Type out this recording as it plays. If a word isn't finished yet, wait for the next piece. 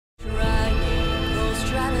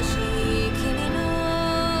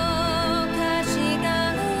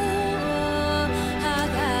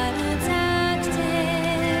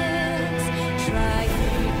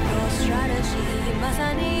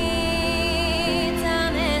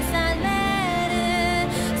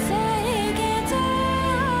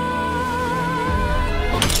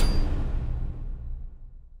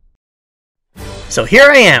So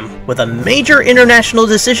here I am, with a major international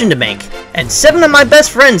decision to make, and 7 of my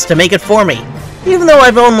best friends to make it for me, even though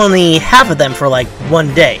I've owned only half of them for like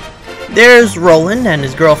 1 day. There's Roland and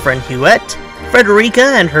his girlfriend Huette, Frederica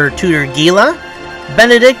and her tutor Gila,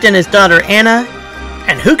 Benedict and his daughter Anna,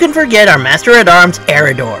 and who can forget our Master-at-Arms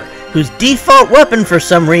Eridor, whose default weapon for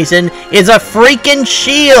some reason is a freaking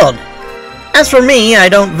shield! As for me, I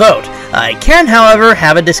don't vote. I can, however,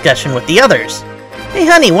 have a discussion with the others. Hey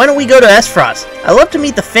honey, why don't we go to Esfrost? I'd love to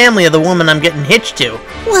meet the family of the woman I'm getting hitched to.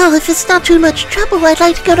 Well, if it's not too much trouble, I'd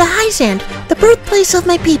like to go to Hyzand, the birthplace of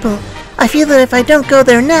my people. I feel that if I don't go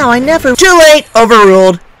there now, I never— Too late!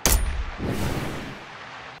 Overruled!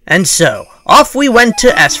 And so, off we went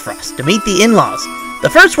to Esfrost to meet the in-laws. The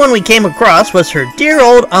first one we came across was her dear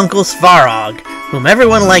old Uncle Svarog, whom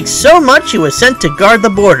everyone liked so much he was sent to guard the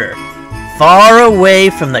border, far away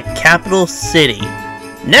from the capital city.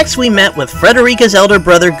 Next we met with Frederica's elder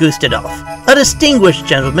brother Gustadolf, a distinguished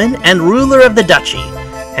gentleman and ruler of the duchy,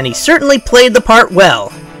 and he certainly played the part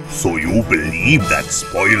well. So you believe that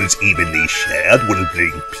spoils evenly shared will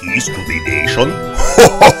bring peace to the nation?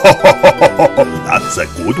 That's a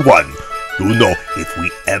good one. You know, if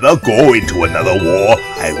we ever go into another war,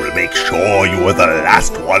 I will make sure you are the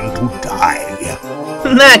last one to die.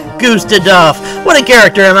 That Gustadolf! What a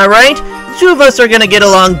character, am I right? The 2 of us are gonna get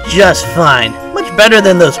along just fine. Much better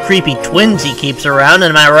than those creepy twins he keeps around,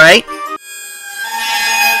 am I right?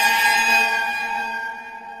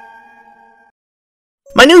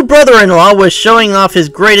 My new brother-in-law was showing off his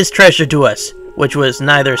greatest treasure to us, which was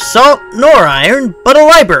neither salt nor iron, but a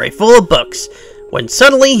library full of books, when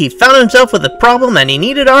suddenly he found himself with a problem and he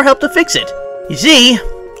needed our help to fix it. You see,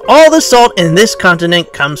 all the salt in this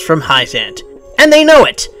continent comes from Hyzand, and they know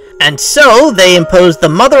it. And so, they imposed the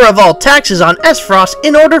mother of all taxes on Esfrost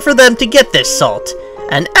in order for them to get this salt.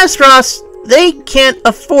 And Esfrost, they can't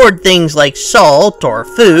afford things like salt or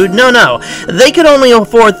food, no. They could only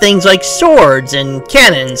afford things like swords and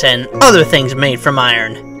cannons and other things made from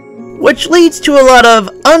iron. Which leads to a lot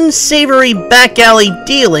of unsavory back-alley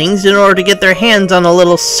dealings in order to get their hands on a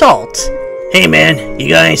little salt. Hey man, you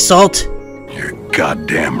got any salt? You're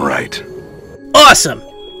goddamn right. Awesome!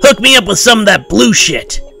 Hook me up with some of that blue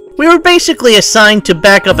shit! We were basically assigned to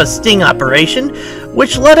back up a sting operation,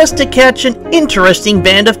 which led us to catch an interesting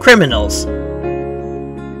band of criminals.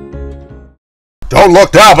 Don't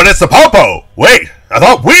look down, but it's the Popo! Wait, I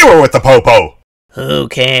thought we were with the Popo! Who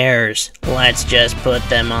cares? Let's just put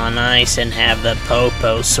them on ice and have the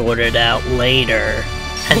Popo sorted out later.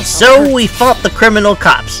 And so we fought the criminal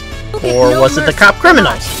cops. Or was it the cop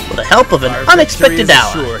criminals? With the help of an unexpected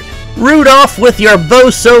ally. Rudolph, with your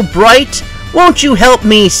bow so bright, won't you help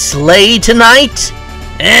me slay tonight?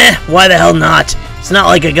 Why the hell not? It's not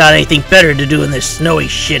like I got anything better to do in this snowy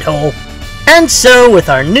shithole. And so, with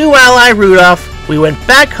our new ally Rudolph, we went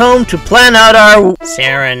back home to plan out our—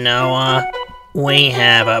 Serenoa, we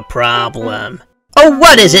have a problem. Oh,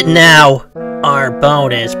 what is it now? Our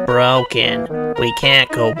boat is broken. We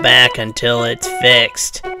can't go back until it's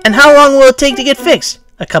fixed. And how long will it take to get fixed?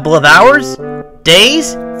 A couple of hours?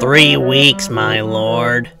 Days? 3 weeks, my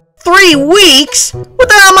lord. 3 weeks? What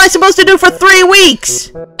the hell am I supposed to do for 3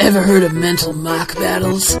 weeks? Ever heard of mental mock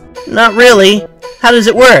battles? Not really. How does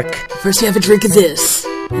it work? First you have a drink of this,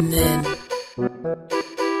 and then—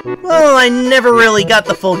 Well, I never really got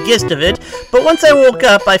the full gist of it, but once I woke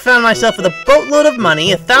up, I found myself with a boatload of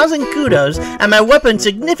money, 1,000 kudos, and my weapon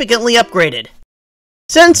significantly upgraded.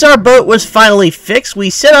 Since our boat was finally fixed,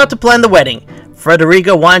 we set out to plan the wedding.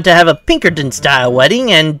 Frederica wanted to have a Pinkerton-style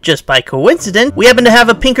wedding, and just by coincidence, we happened to have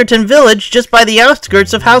a Pinkerton village just by the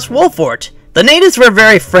outskirts of House Wolffort. The natives were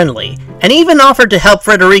very friendly, and even offered to help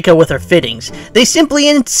Frederica with her fittings. They simply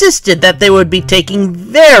insisted that they would be taking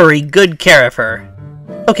very good care of her.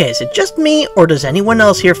 Okay, is it just me, or does anyone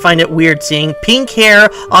else here find it weird seeing pink hair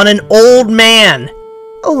on an old man?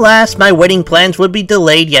 Alas, my wedding plans would be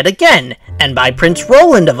delayed yet again, and by Prince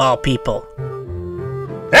Roland of all people.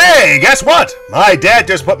 Hey, guess what? My dad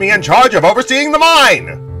just put me in charge of overseeing the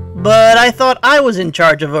mine! But I thought I was in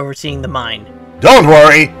charge of overseeing the mine. Don't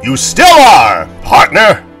worry, you still are,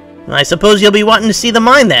 partner! I suppose you'll be wanting to see the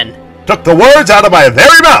mine then. Took the words out of my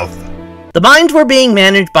very mouth! The mines were being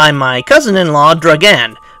managed by my cousin-in-law,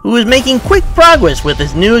 Dragan, who was making quick progress with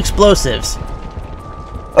his new explosives.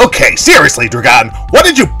 Okay, seriously, Dragan, what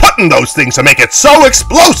did you put in those things to make it so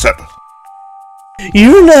explosive?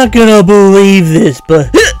 You're not gonna believe this,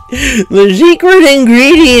 but the secret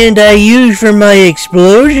ingredient I use for my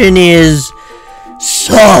explosion is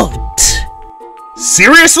salt.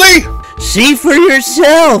 Seriously? See for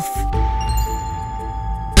yourself.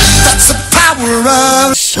 That's the power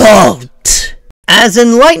of Salt. As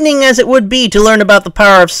enlightening as it would be to learn about the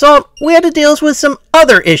power of salt, we had to deal with some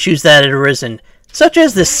other issues that had arisen, such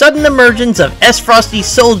as the sudden emergence of S. Frosty's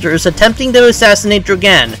soldiers attempting to assassinate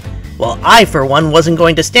Dragan. Well, I, for one, wasn't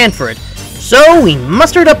going to stand for it. So, we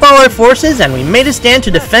mustered up all our forces, and we made a stand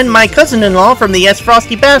to defend my cousin-in-law from the S.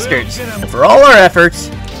 Frosty bastards. And for all our efforts,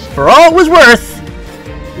 for all it was worth,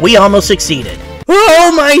 we almost succeeded.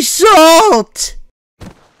 Oh, my salt!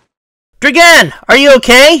 Dragan, are you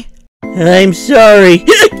okay? I'm sorry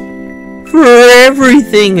for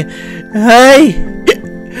everything. I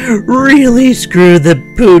really screwed the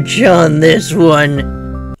pooch on this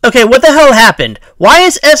one. Okay, what the hell happened? Why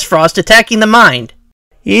is S. Frost attacking the mind?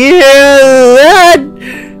 Yeah, that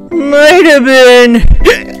might have been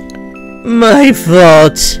my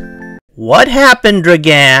fault. What happened,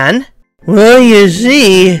 Dragan? Well, you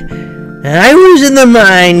see, I was in the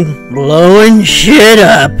mine blowing shit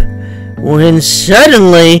up when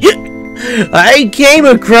suddenly I came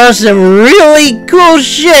across some really cool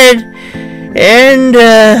shit and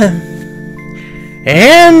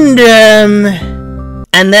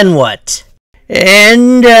then what?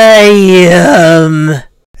 And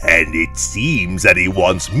And it seems that he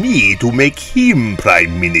wants me to make him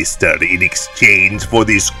Prime Minister in exchange for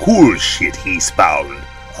this cool shit he's found.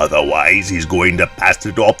 Otherwise, he's going to pass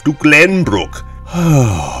it off to Glenbrook.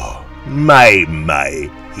 My,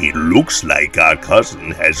 it looks like our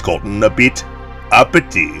cousin has gotten a bit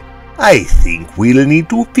uppity. I think we'll need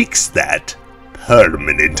to fix that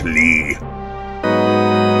permanently.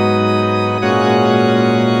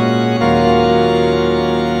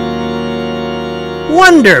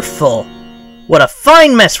 Wonderful! What a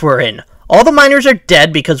fine mess we're in. All the miners are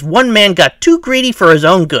dead because one man got too greedy for his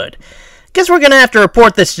own good. Guess we're gonna have to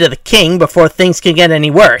report this to the king before things can get any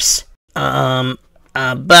worse.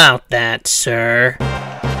 About that, sir.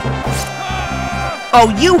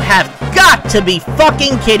 Oh, you have got to be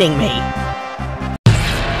fucking kidding me!